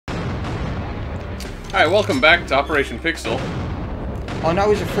Alright, welcome back to Operation Pixel. Oh, now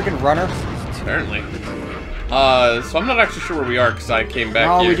he's a freaking runner? Apparently. So I'm not actually sure where we are, because I came back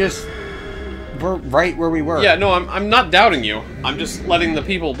no, here. we're right where we were. Yeah, no, I'm not doubting you. I'm just letting the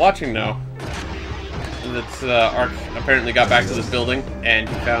people watching know that Ark apparently got back to this building, and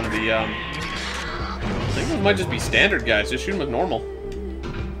he found the, I think those might just be standard guys. Just shoot them with normal.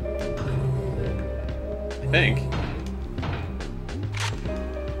 I think.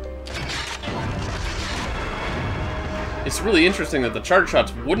 It's really interesting that the charge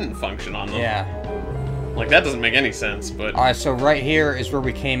shots wouldn't function on them. Yeah. Like, that doesn't make any sense, but... Alright, so right here is where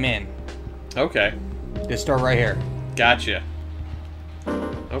we came in. Okay. This door right here. Gotcha.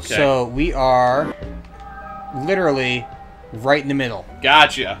 Okay. So, we are literally right in the middle.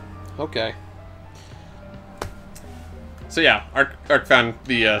 Gotcha. Okay. So yeah, Ark found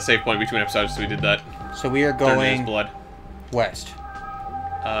the save point between episodes, so we did that. So we are Turned in his going blood. west.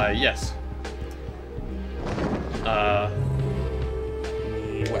 Yes.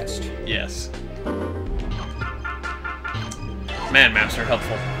 West. Yes. Man, maps are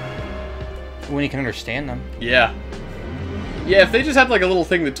helpful. When you can understand them. Yeah. Yeah, if they just had like a little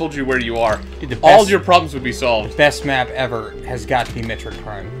thing that told you where you are, Dude, all your problems would be solved. Best map ever has got to be Metroid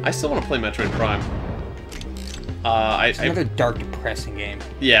Prime. I still want to play Metroid Prime. It's another dark, depressing game.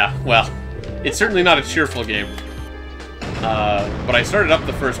 Yeah, well, it's certainly not a cheerful game. But I started up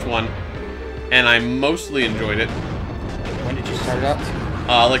the first one, and I mostly enjoyed it. When did you start it up?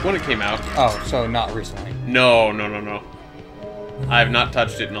 Like when it came out. Oh, so not recently. No. I have not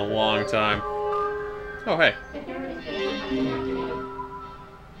touched it in a long time. Oh, hey.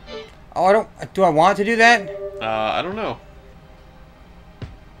 Oh, I don't... Do I want to do that? I don't know.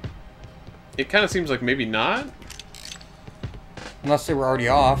 It kind of seems like maybe not. Unless they were already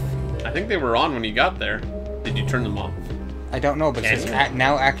off. I think they were on when you got there. Did you turn them off? I don't know, but it's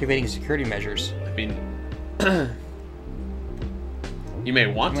now activating security measures. I mean... you may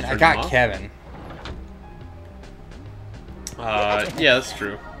want to turn I them off. got Kevin. Yeah, that's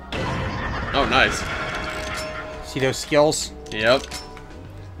true. Oh, nice. See those skills? Yep.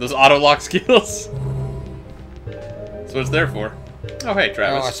 Those auto-lock skills. That's what it's there for. Oh, hey,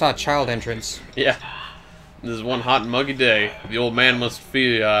 Travis. Oh, I saw a child entrance. Yeah. This is one hot and muggy day. The old man must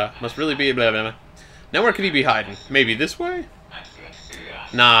really be blah, blah, blah. Now where could he be hiding? Maybe this way?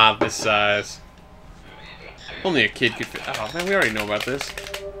 Nah, this size. Only a kid could fit. Oh, man, we already know about this.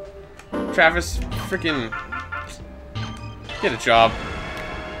 Travis, freaking... Get a job.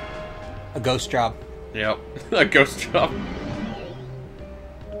 A ghost job. Yep. A ghost job.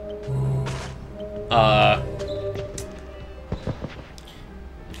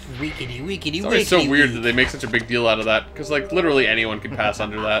 Weekity, weekity, It's always so weird that they make such a big deal out of that. Because, like, literally anyone could pass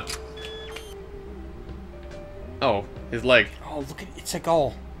under that. Oh, his leg. Oh, look at it. It's like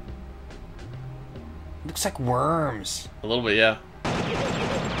all... Looks like worms. A little bit, yeah.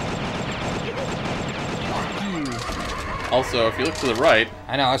 Also, if you look to the right...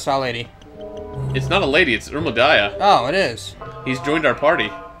 I know, I saw a lady. It's not a lady, it's Urmodiah. Oh, it is. He's joined our party.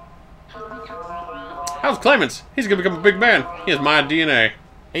 How's Clemens? He's gonna become a big man. He has my DNA.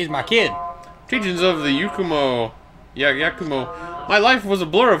 He's my kid. Teachings of the Yakumo. My life was a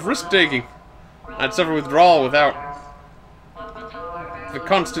blur of risk-taking. I'd suffer withdrawal without the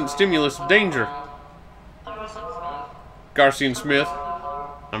constant stimulus of danger. Garcian Smith,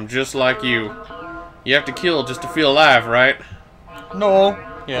 I'm just like you. You have to kill just to feel alive, right? No.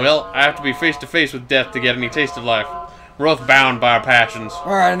 Yeah. Well, I have to be face to face with death to get any taste of life. We're both bound by our passions.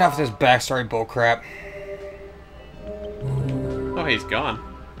 Alright, enough of this backstory bullcrap. Oh, hey, he's gone.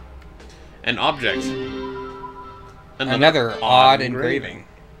 An object. Another odd engraving.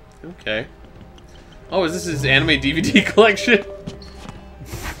 Okay. Oh, is this his anime DVD collection?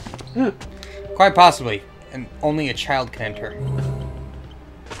 Quite possibly. And only a child can enter.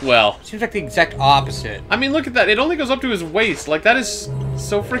 Well. Seems like the exact opposite. I mean, look at that. It only goes up to his waist. Like, that is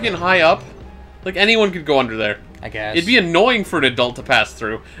so freaking high up. Like, anyone could go under there. I guess. It'd be annoying for an adult to pass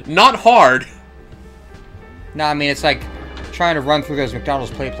through. Not hard. No, I mean, it's like trying to run through those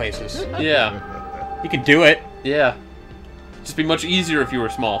McDonald's play places. Yeah. You can do it. Yeah. Just be much easier if you were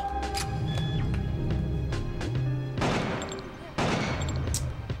small.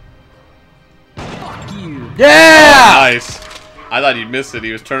 Yeah! Oh, nice. I thought he'd miss it.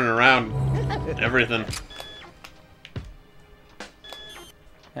 He was turning around. Everything.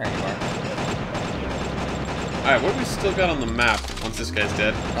 There you are. Alright, what have we still got on the map once this guy's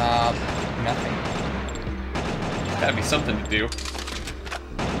dead? Nothing. Gotta be something to do. In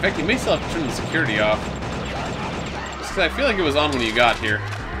fact, you may still have to turn the security off. Just 'cause I feel like it was on when you got here.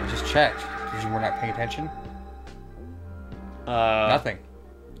 Just checked. Because you were not paying attention? Nothing. Nothing.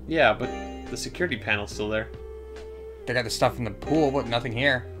 Yeah, but the security panel's still there. They got the stuff in the pool, but nothing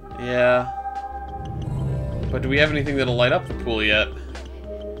here. Yeah. But do we have anything that'll light up the pool yet?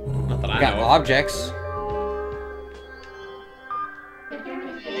 Not that I Got know of. objects.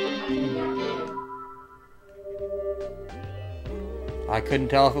 I couldn't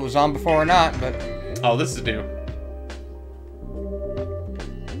tell if it was on before or not, but... Oh, this is new.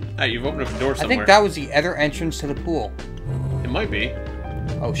 Hey, you've opened up a door I somewhere. think that was the other entrance to the pool. It might be.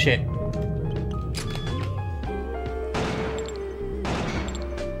 Oh, shit.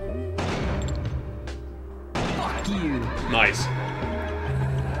 Fuck you. Nice.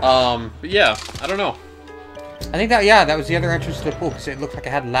 But yeah, I don't know. I think that, yeah, that was the other entrance to the pool, because it looked like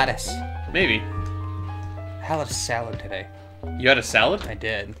it had lettuce. Maybe. I had a salad today. You had a salad? I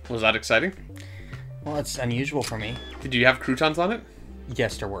did. Was that exciting? Well, it's unusual for me. Did you have croutons on it?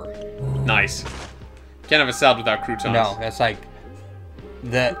 Yes, there were. Nice. Can't have a salad without croutons. No, that's like...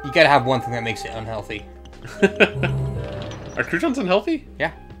 you gotta have one thing that makes it unhealthy. Are croutons unhealthy?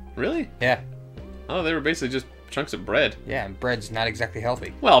 Yeah. Really? Yeah. Oh, they were basically just chunks of bread. Yeah, and bread's not exactly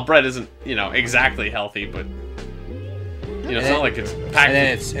healthy. Well, bread isn't, you know, exactly healthy, but... You know, it's not like it's packed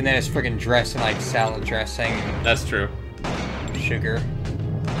And then it's friggin' dressed in like salad dressing and That's true. sugar.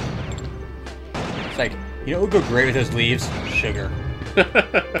 It's like, you know what would go great with those leaves? Sugar. Fuck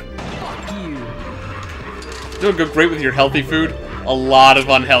you. You know what would go great with your healthy food? A lot of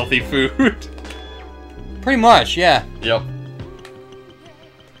unhealthy food. Pretty much, yeah. Yep.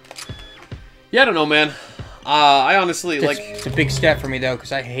 Yeah, I don't know, man. I honestly, It's a big step for me though,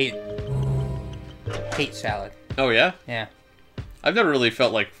 because I hate salad. Oh, yeah? Yeah. I've never really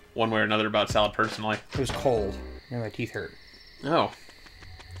felt like one way or another about salad personally. It was cold. And my teeth hurt. Oh.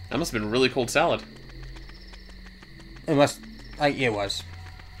 That must have been really cold salad. It was. I went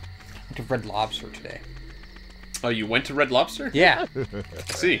to Red Lobster today. Oh, you went to Red Lobster? Yeah.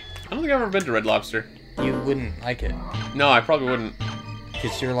 I see. I don't think I've ever been to Red Lobster. You wouldn't like it. No, I probably wouldn't.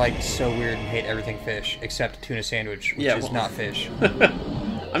 Because you're like so weird and hate everything fish, except a tuna sandwich, which Yeah, is well- not fish.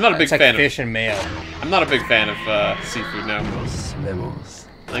 I'm not a big It's like fan fish and mayo. I'm not a big fan of seafood now. Levels.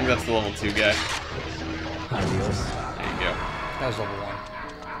 I think that's the level 2 guy. Adios. There you go. That was level 1.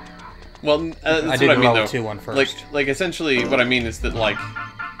 Well, that's I what did I the mean, level though. 2 one first. Like essentially, what I mean is that like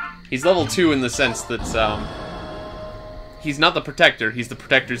he's level 2 in the sense that he's not the Protector, he's the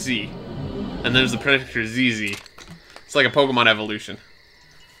Protector Z, and there's the Protector ZZ. It's like a Pokemon evolution.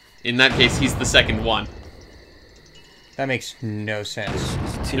 In that case, he's the second one. That makes no sense.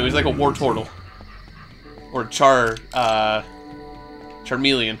 You know, he's like a Wartortle or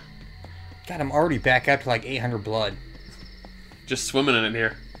Charmeleon, God, I'm already back up to like 800 blood. just swimming in it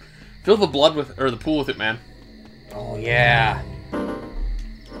here. Fill the blood with, or the pool with it, man. Oh, yeah.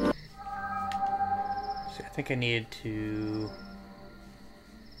 So I think I needed to...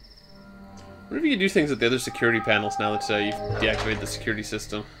 What if you could do things with the other security panels now that you've deactivated the security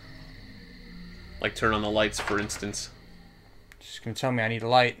system? Like turn on the lights, for instance. Just gonna tell me I need a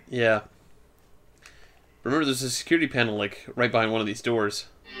light. Yeah. Remember, there's a security panel, like, right behind one of these doors.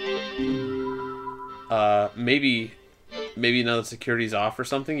 Maybe now that security's off or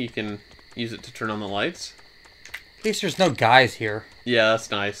something, you can use it to turn on the lights? At least there's no guys here. Yeah,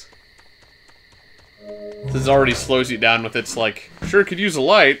 that's nice. This already slows you down with its, like, sure could use a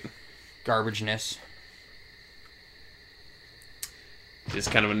light. Garbageness. It's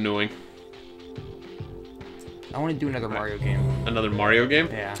kind of annoying. I want to do another Mario game. Another Mario game?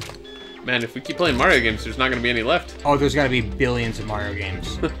 Yeah. Man, if we keep playing Mario games, there's not going to be any left. Oh, there's gotta be billions of Mario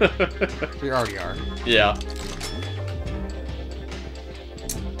games. There already are. Yeah.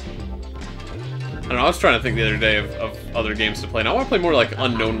 I don't know, I was trying to think the other day of other games to play. And I want to play more like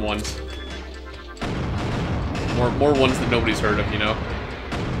unknown ones. More ones that nobody's heard of, you know?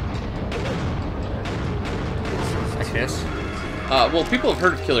 Like this. Well, people have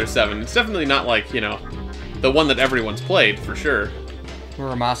heard of Killer 7. It's definitely not like, you know, the one that everyone's played, for sure.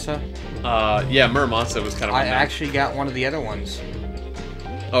 Muramasa. Yeah, Muramasa was kind of I unknown. actually got one of the other ones.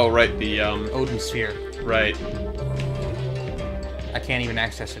 Oh, right, the, Odin Sphere. right. I can't even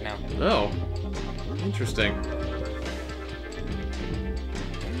access it now. Oh. Interesting.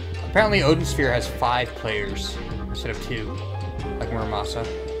 Apparently Odin Sphere has 5 players instead of 2. Like Muramasa.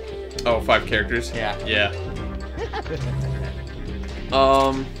 Oh, 5 characters? Yeah. Yeah.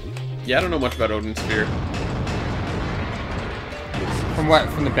 Yeah, I don't know much about Odin Sphere.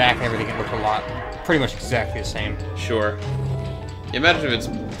 From the back and everything, it looked a lot. Pretty much exactly the same. Sure. Yeah, imagine if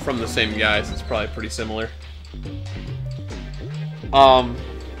it's from the same guys, it's probably pretty similar. And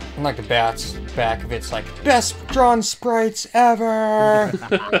like the back of it's like, best drawn sprites ever!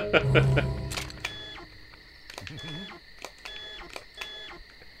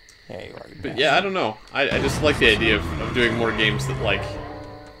 Yeah, you are. You But yeah, I don't know. I just like the idea of doing more games that, like,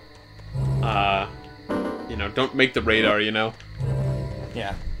 you know, don't make the radar, you know?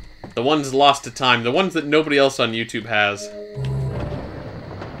 Yeah. The ones lost to time. The ones that nobody else on YouTube has.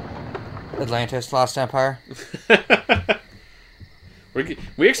 Atlantis, Lost Empire.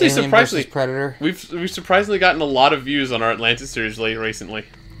 We actually Alien surprisingly... versus Predator. We've surprisingly gotten a lot of views on our Atlantis series recently.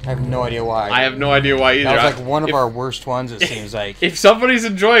 I have no idea why. I have no idea why either. That was like one of our worst ones, it seems like. If somebody's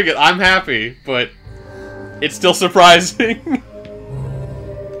enjoying it, I'm happy, but it's still surprising.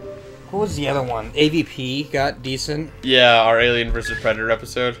 What was the other one? AVP got decent. Yeah, our Alien vs. Predator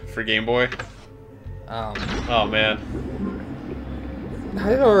episode for Game Boy. Oh, man. How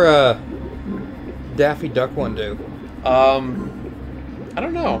did our Daffy Duck one do? I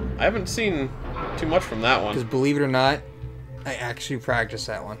don't know. I haven't seen too much from that Because one. believe it or not, I actually practiced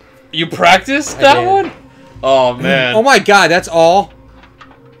that one. You practiced that did. one? Oh, man. Oh my god, that's all?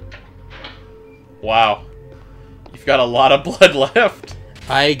 Wow. You've got a lot of blood left.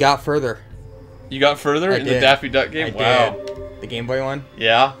 I got further. You got further I in the did. Daffy Duck game? I Wow. did. The Game Boy one.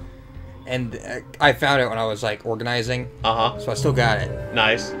 Yeah? And I found it when I was like organizing, Uh-huh. so I still got it.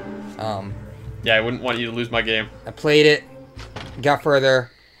 Nice. Yeah, I wouldn't want you to lose my game. I played it, got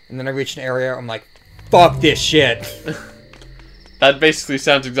further, and then I reached an area. I'm like, fuck this shit. That basically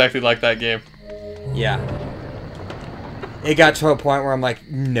sounds exactly like that game. Yeah. It got to a point where I'm like,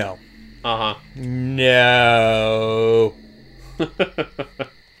 no. Uh-huh. No. Like,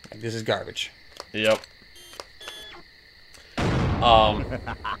 this is garbage. Yep.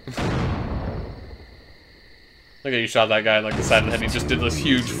 Look at you shot that guy in like the side of the head. He just did this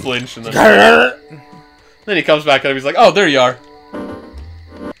huge flinch, and then he comes back and he's like, "Oh, there you are."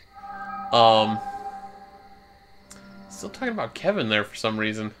 Still talking about Kevin there for some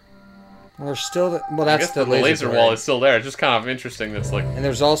reason. Well, there's still well, I that's guess the the laser turret. wall is still there. It's just kind of interesting. That's like And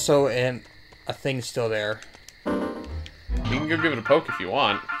there's also a thing still there. you can go give it a poke if you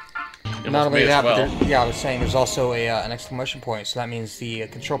want. You Not almost only may as that, well. but yeah, I was saying there's also an exclamation point, so that means the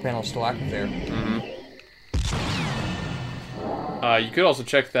control panel is still active there. You could also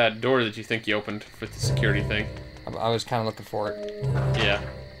check that door that you think you opened for the security thing. I was kind of looking for it. Yeah.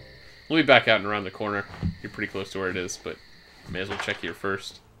 Let me back out and around the corner. You're pretty close to where it is, but may as well check here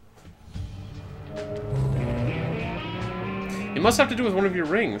first. It must have to do with one of your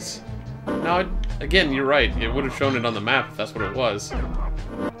rings. Now, again, you're right. It would have shown it on the map if that's what it was.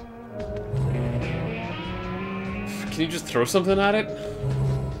 Can you just throw something at it?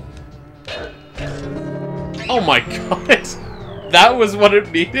 Oh my god! That was what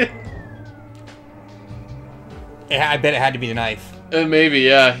it needed? I bet it had to be the knife. Maybe,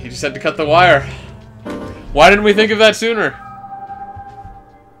 yeah. You just had to cut the wire. Why didn't we think of that sooner?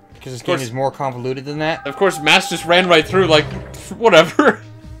 Because this game is more convoluted than that. Of course, Mass just ran right through, like, whatever.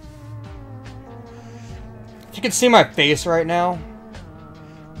 You can see my face right now.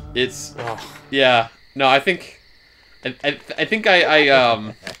 It's... Ugh. Yeah. No, I think... I think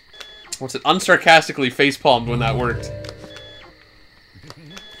I what's it? Unsarcastically facepalmed when that worked.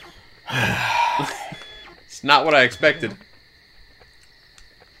 It's not what I expected.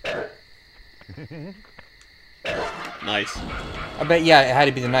 Nice. I bet, yeah, it had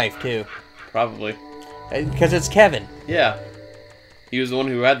to be the knife, too. Probably. Because it's Kevin. Yeah. He was the one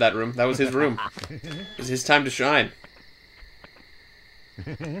who had that room. That was his room. It was his time to shine.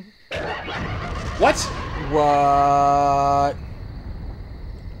 What? What?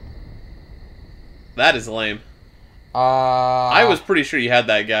 That is lame. I I was pretty sure you had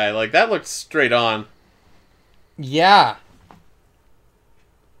that guy. Like, that looked straight on. Yeah.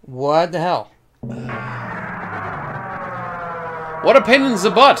 What the hell? What a pain in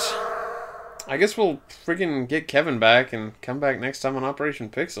the butt. I guess we'll freaking get Kevin back and come back next time on Operation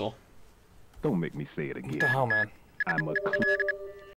Pixel. Don't make me say it What the again. hell, man? I'm a